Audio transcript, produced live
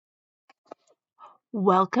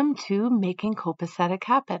Welcome to Making Copacetic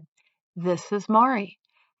Happen. This is Mari,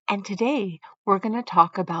 and today we're going to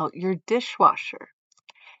talk about your dishwasher.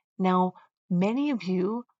 Now, many of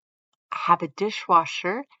you have a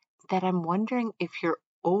dishwasher that I'm wondering if you're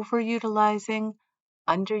overutilizing,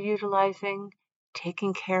 underutilizing,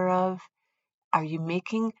 taking care of. Are you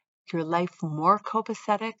making your life more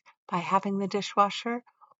copacetic by having the dishwasher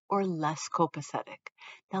or less copacetic?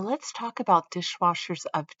 Now, let's talk about dishwashers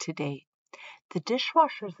of today. The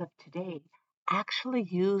dishwashers of today actually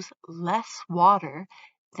use less water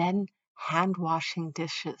than hand washing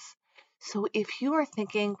dishes. So if you are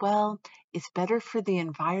thinking, well, it's better for the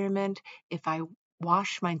environment if I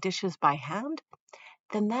wash my dishes by hand,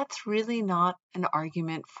 then that's really not an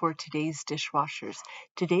argument for today's dishwashers.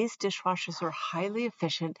 Today's dishwashers are highly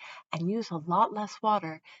efficient and use a lot less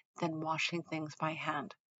water than washing things by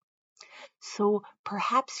hand. So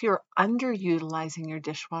perhaps you're underutilizing your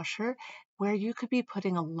dishwasher where you could be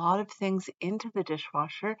putting a lot of things into the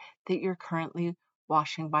dishwasher that you're currently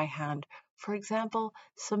washing by hand. For example,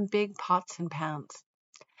 some big pots and pans.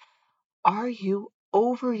 Are you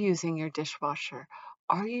overusing your dishwasher?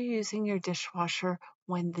 Are you using your dishwasher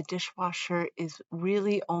when the dishwasher is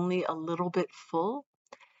really only a little bit full?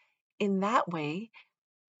 In that way,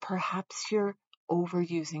 perhaps you're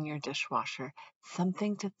overusing your dishwasher.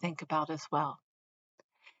 Something to think about as well.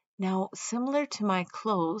 Now, similar to my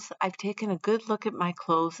clothes, I've taken a good look at my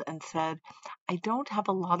clothes and said, I don't have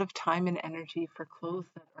a lot of time and energy for clothes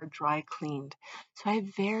that are dry cleaned. So I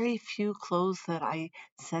have very few clothes that I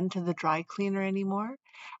send to the dry cleaner anymore.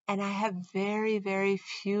 And I have very, very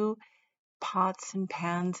few pots and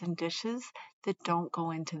pans and dishes that don't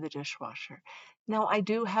go into the dishwasher. Now, I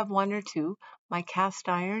do have one or two. My cast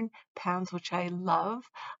iron pans, which I love,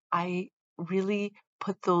 I really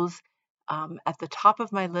put those at the top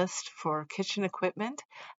of my list for kitchen equipment.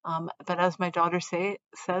 But as my daughter says,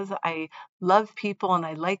 I love people and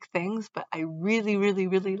I like things, but I really, really,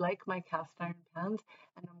 really like my cast iron pans,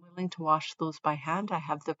 and I'm willing to wash those by hand. I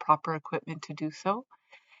have the proper equipment to do so.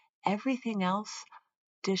 Everything else,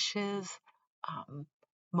 dishes, um,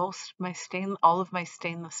 all of my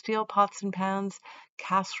stainless steel pots and pans,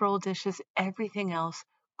 casserole dishes, everything else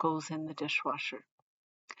goes in the dishwasher.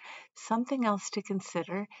 Something else to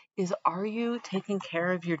consider is, are you taking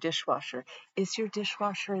care of your dishwasher? Is your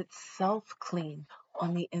dishwasher itself clean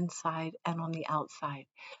on the inside and on the outside?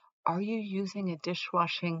 Are you using a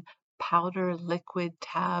dishwashing powder, liquid,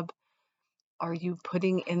 tab? Are you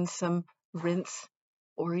putting in some rinse,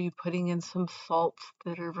 or are you putting in some salts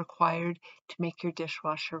that are required to make your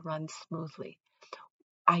dishwasher run smoothly?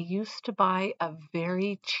 I used to buy a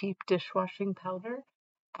very cheap dishwashing powder,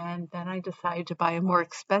 and then I decided to buy a more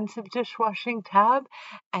expensive dishwashing tab,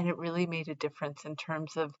 and it really made a difference in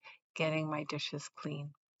terms of getting my dishes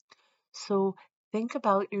clean. So think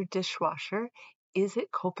about your dishwasher. Is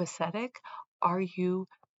it copacetic? Are you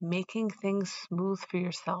making things smooth for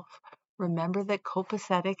yourself? Remember that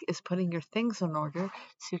copacetic is putting your things in order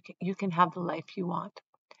so you can have the life you want.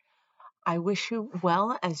 I wish you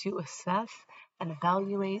well as you assess and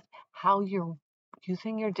evaluate how you're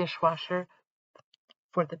using your dishwasher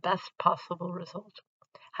for the best possible result.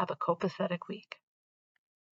 Have a copacetic week.